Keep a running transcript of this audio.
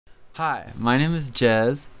Hi, my name is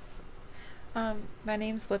Jez, My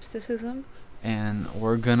name's Lipsticism. and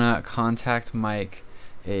we're gonna contact Mike,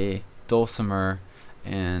 a Dulcimer,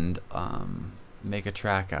 and make a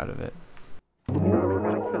track out of it.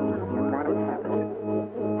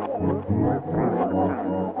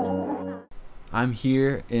 I'm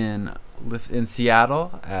here in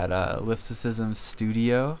Seattle at Lipsticism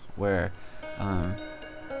studio, where um,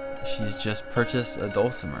 she's just purchased a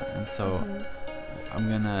Dulcimer, and so I'm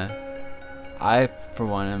gonna. I, for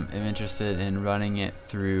one, am interested in running it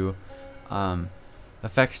through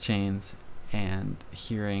effects chains and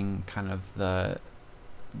hearing kind of the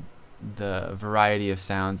variety of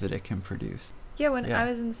sounds that it can produce. Yeah, when Yeah. I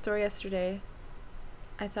was in the store yesterday,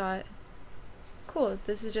 I thought, cool,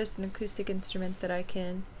 this is just an acoustic instrument that I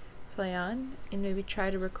can play on and maybe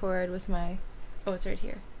try to record with my, oh, it's right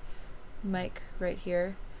here, mic right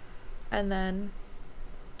here. And then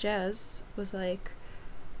Jez was like,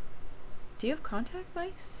 do you have contact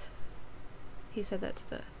mics? He said that to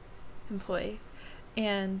the employee.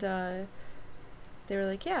 And they were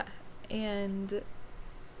like, yeah. And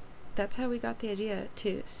that's how we got the idea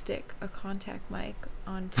to stick a contact mic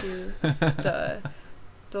onto the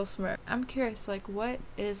Dulcimer. I'm curious, like, what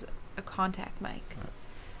is a contact mic?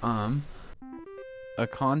 A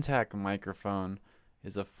contact microphone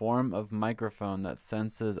is a form of microphone that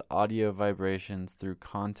senses audio vibrations through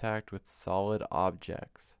contact with solid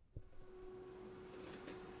objects.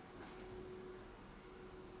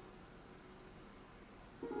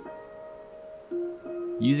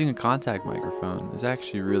 Using a contact microphone is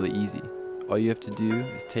actually really easy. All you have to do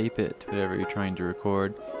is tape it to whatever you're trying to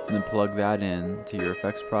record, and then plug that in to your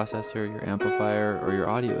effects processor, your amplifier, or your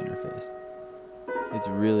audio interface. It's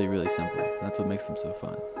really, really simple. That's what makes them so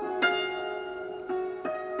fun.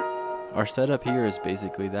 Our setup here is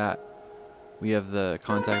basically that. We have the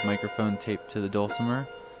contact microphone taped to the Dulcimer.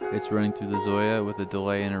 It's running through the Zoya with a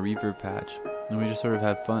delay and a reverb patch, and we just sort of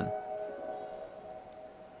have fun.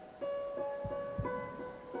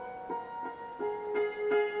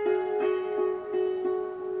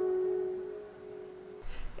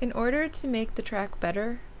 In order to make the track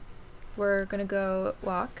better, we're gonna go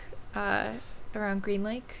walk around Green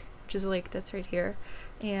Lake, which is a lake that's right here,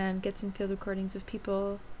 and get some field recordings of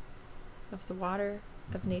people, of the water,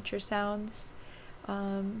 of nature sounds.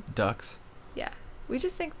 Ducks. Yeah, we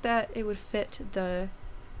just think that it would fit the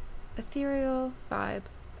ethereal vibe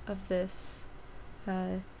of this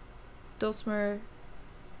Dulcimer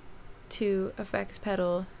to effects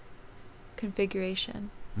pedal configuration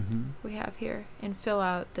we have here, and fill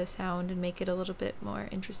out the sound and make it a little bit more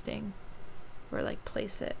interesting, or like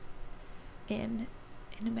place it in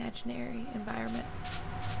an imaginary environment.